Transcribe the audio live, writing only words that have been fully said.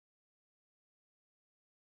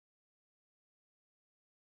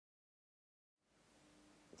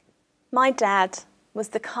My dad was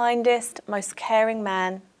the kindest, most caring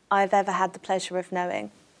man I've ever had the pleasure of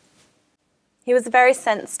knowing. He was a very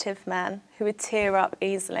sensitive man who would tear up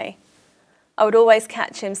easily. I would always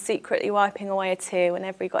catch him secretly wiping away a tear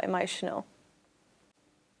whenever he got emotional.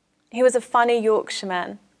 He was a funny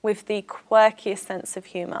Yorkshireman with the quirkiest sense of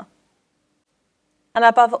humour. And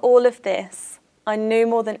above all of this, I knew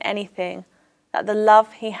more than anything that the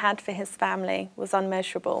love he had for his family was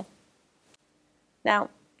unmeasurable. Now,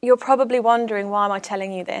 you're probably wondering, why am I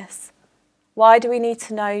telling you this? Why do we need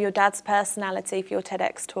to know your dad's personality for your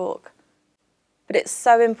TEDx talk? But it's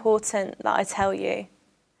so important that I tell you.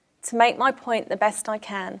 To make my point the best I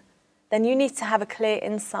can, then you need to have a clear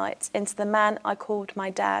insight into the man I called my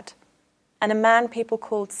dad, and a man people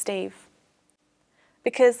called Steve.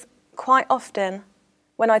 Because quite often,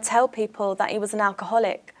 when I tell people that he was an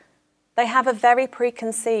alcoholic, they have a very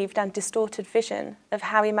preconceived and distorted vision of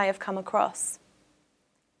how he may have come across.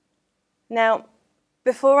 Now,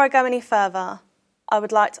 before I go any further, I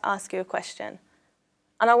would like to ask you a question.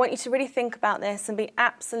 And I want you to really think about this and be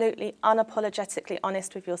absolutely unapologetically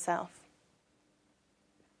honest with yourself.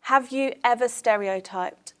 Have you ever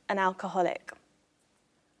stereotyped an alcoholic?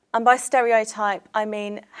 And by stereotype, I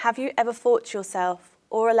mean, have you ever thought to yourself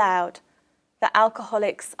or allowed that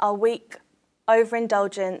alcoholics are weak,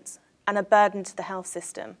 overindulgent, and a burden to the health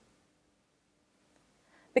system?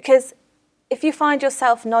 Because if you find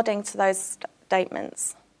yourself nodding to those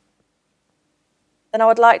statements, then I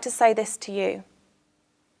would like to say this to you.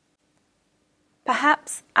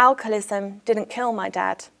 Perhaps alcoholism didn't kill my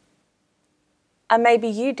dad. And maybe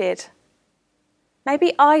you did.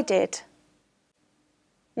 Maybe I did.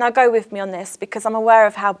 Now go with me on this, because I'm aware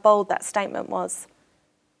of how bold that statement was.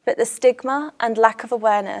 But the stigma and lack of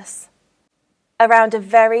awareness around a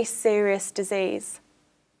very serious disease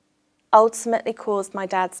ultimately caused my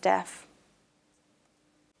dad's death.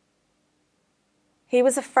 He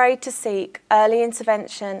was afraid to seek early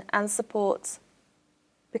intervention and support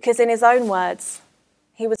because, in his own words,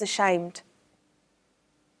 he was ashamed.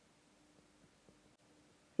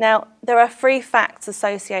 Now, there are 3 facts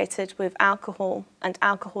associated with alcohol and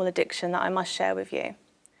alcohol addiction that I must share with you.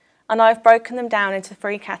 And I've broken them down into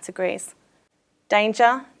 3 categories: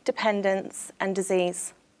 danger, dependence, and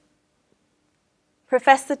disease.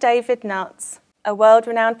 Professor David Nutt, a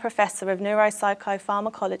world-renowned professor of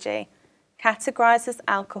neuropsychopharmacology, categorises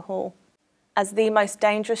alcohol as the most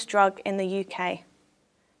dangerous drug in the UK,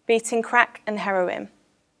 beating crack and heroin,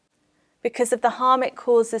 because of the harm it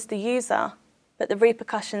causes the user, but the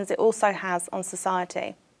repercussions it also has on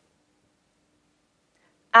society.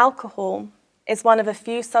 Alcohol is one of a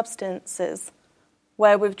few substances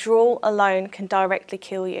where withdrawal alone can directly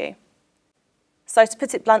kill you. So to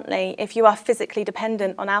put it bluntly, if you are physically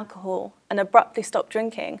dependent on alcohol and abruptly stop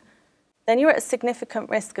drinking, then you're at a significant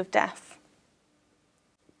risk of death.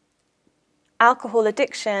 Alcohol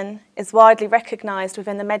addiction is widely recognised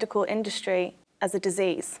within the medical industry as a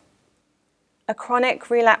disease, a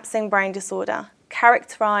chronic relapsing brain disorder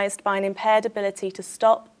characterised by an impaired ability to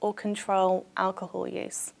stop or control alcohol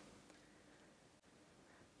use.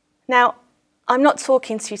 Now, I'm not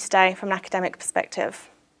talking to you today from an academic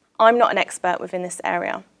perspective. I'm not an expert within this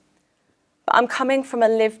area, but I'm coming from a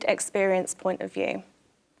lived experience point of view.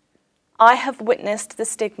 I have witnessed the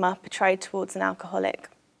stigma portrayed towards an alcoholic.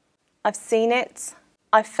 I've seen it,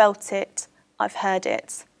 I've felt it, I've heard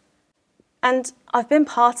it, and I've been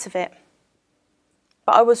part of it.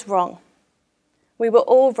 But I was wrong. We were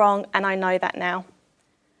all wrong, and I know that now.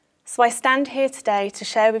 So I stand here today to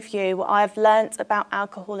share with you what I have learnt about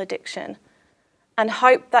alcohol addiction, and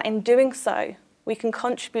hope that in doing so, we can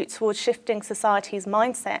contribute towards shifting society's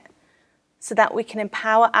mindset so that we can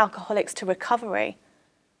empower alcoholics to recovery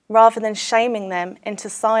rather than shaming them into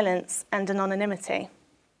silence and anonymity.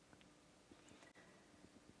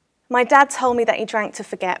 My dad told me that he drank to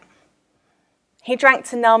forget. He drank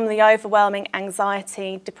to numb the overwhelming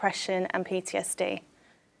anxiety, depression, and PTSD.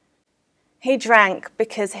 He drank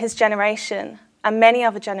because his generation and many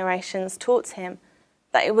other generations taught him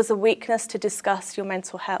that it was a weakness to discuss your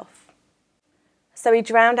mental health. So he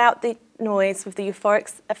drowned out the noise with the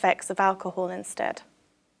euphoric effects of alcohol instead.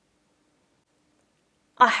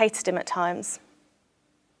 I hated him at times.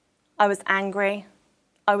 I was angry.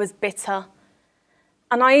 I was bitter.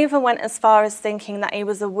 And I even went as far as thinking that he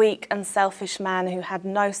was a weak and selfish man who had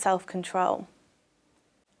no self-control.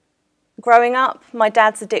 Growing up, my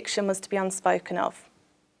dad's addiction was to be unspoken of.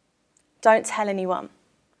 Don't tell anyone.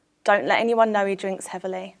 Don't let anyone know he drinks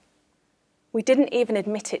heavily. We didn't even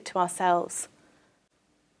admit it to ourselves.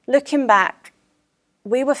 Looking back,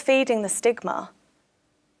 we were feeding the stigma.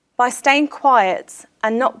 By staying quiet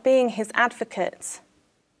and not being his advocate,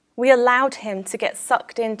 We allowed him to get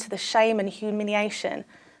sucked into the shame and humiliation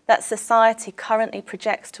that society currently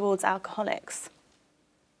projects towards alcoholics.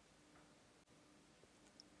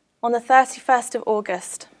 On the 31st of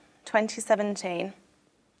August, 2017,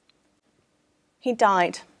 he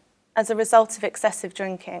died as a result of excessive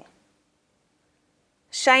drinking.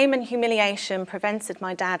 Shame and humiliation prevented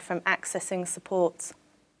my dad from accessing support.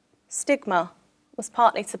 Stigma was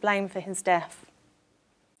partly to blame for his death.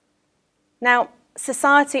 Now,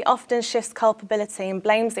 society often shifts culpability and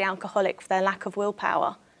blames the alcoholic for their lack of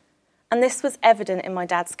willpower, and this was evident in my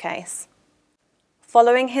dad's case.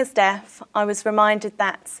 Following his death, I was reminded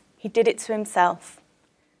that he did it to himself.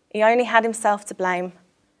 He only had himself to blame,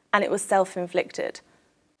 and it was self-inflicted.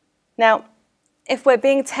 Now, if we're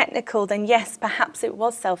being technical, then yes, perhaps it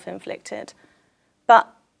was self-inflicted.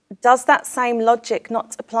 But does that same logic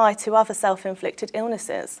not apply to other self-inflicted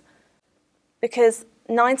illnesses? Because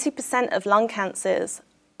 90% of lung cancers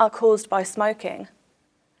are caused by smoking.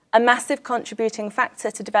 A massive contributing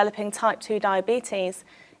factor to developing type 2 diabetes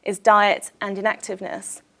is diet and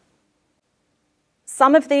inactiveness.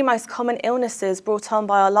 Some of the most common illnesses brought on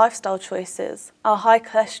by our lifestyle choices are high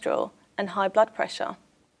cholesterol and high blood pressure.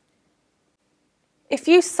 If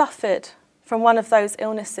you suffered from one of those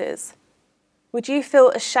illnesses, would you feel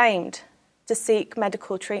ashamed to seek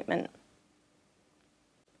medical treatment?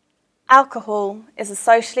 Alcohol is a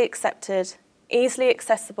socially accepted, easily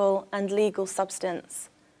accessible and legal substance,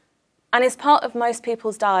 and is part of most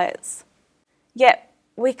people's diets. Yet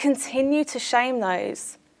we continue to shame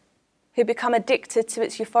those who become addicted to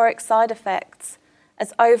its euphoric side effects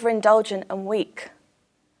as overindulgent and weak.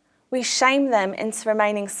 We shame them into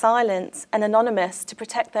remaining silent and anonymous to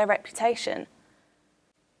protect their reputation.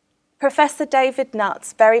 Professor David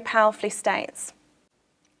Nutt very powerfully states,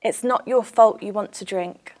 "It's not your fault you want to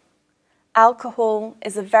drink. Alcohol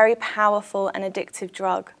is a very powerful and addictive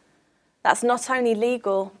drug that's not only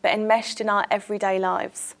legal, but enmeshed in our everyday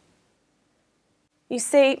lives." You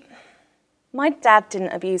see, my dad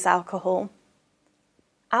didn't abuse alcohol.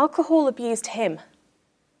 Alcohol abused him.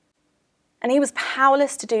 And he was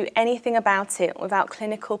powerless to do anything about it without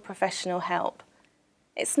clinical professional help.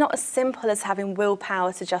 It's not as simple as having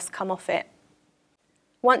willpower to just come off it.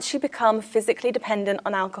 Once you become physically dependent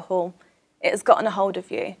on alcohol, it has gotten a hold of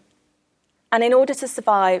you. And in order to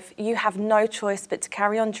survive, you have no choice but to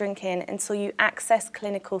carry on drinking until you access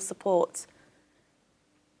clinical support.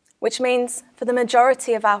 Which means, for the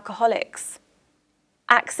majority of alcoholics,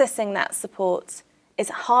 accessing that support is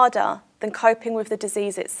harder than coping with the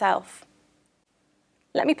disease itself.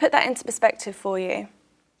 Let me put that into perspective for you.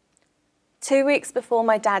 2 weeks before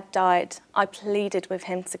my dad died, I pleaded with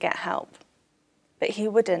him to get help, but he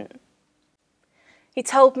wouldn't. He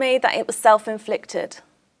told me that it was self-inflicted,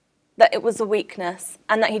 that it was a weakness,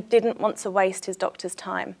 and that he didn't want to waste his doctor's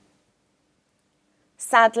time.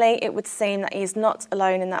 Sadly, it would seem that he is not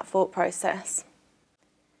alone in that thought process.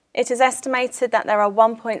 It is estimated that there are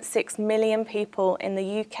 1.6 million people in the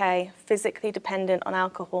UK physically dependent on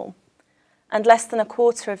alcohol, and less than a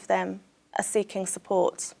quarter of them are seeking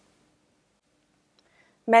support.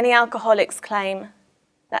 Many alcoholics claim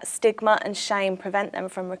that stigma and shame prevent them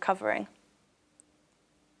from recovering.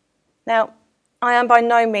 Now, I am by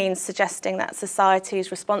no means suggesting that society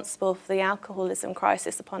is responsible for the alcoholism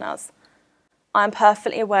crisis upon us. I am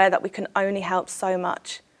perfectly aware that we can only help so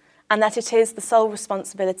much, and that it is the sole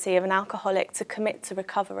responsibility of an alcoholic to commit to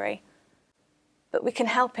recovery. But we can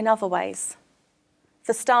help in other ways.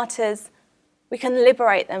 For starters, we can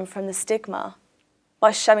liberate them from the stigma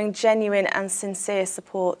by showing genuine and sincere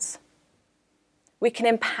support. We can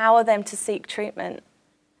empower them to seek treatment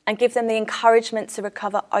and give them the encouragement to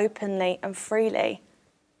recover openly and freely,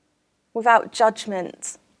 without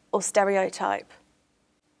judgment or stereotype.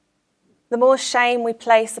 The more shame we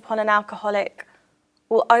place upon an alcoholic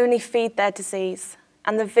will only feed their disease,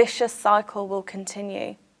 and the vicious cycle will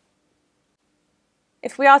continue.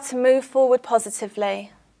 If we are to move forward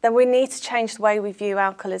positively, then we need to change the way we view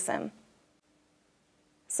alcoholism.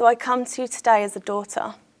 So I come to you today as a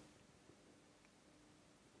daughter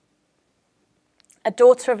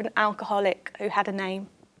of an alcoholic who had a name.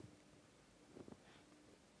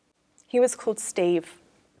 He was called Steve.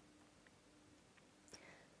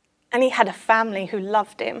 And he had a family who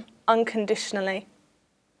loved him unconditionally.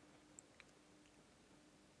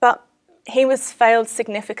 But he was failed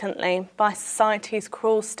significantly by society's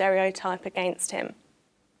cruel stereotype against him.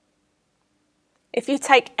 If you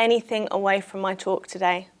take anything away from my talk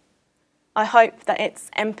today, I hope that it's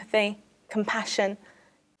empathy, compassion,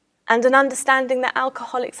 and an understanding that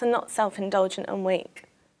alcoholics are not self-indulgent and weak,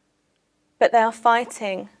 but they are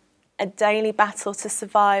fighting a daily battle to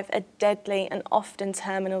survive a deadly and often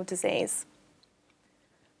terminal disease.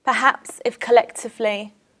 Perhaps if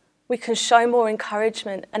collectively we can show more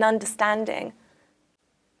encouragement and understanding,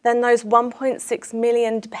 then those 1.6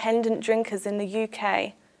 million dependent drinkers in the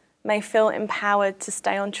UK may feel empowered to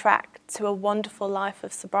stay on track to a wonderful life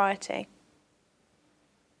of sobriety.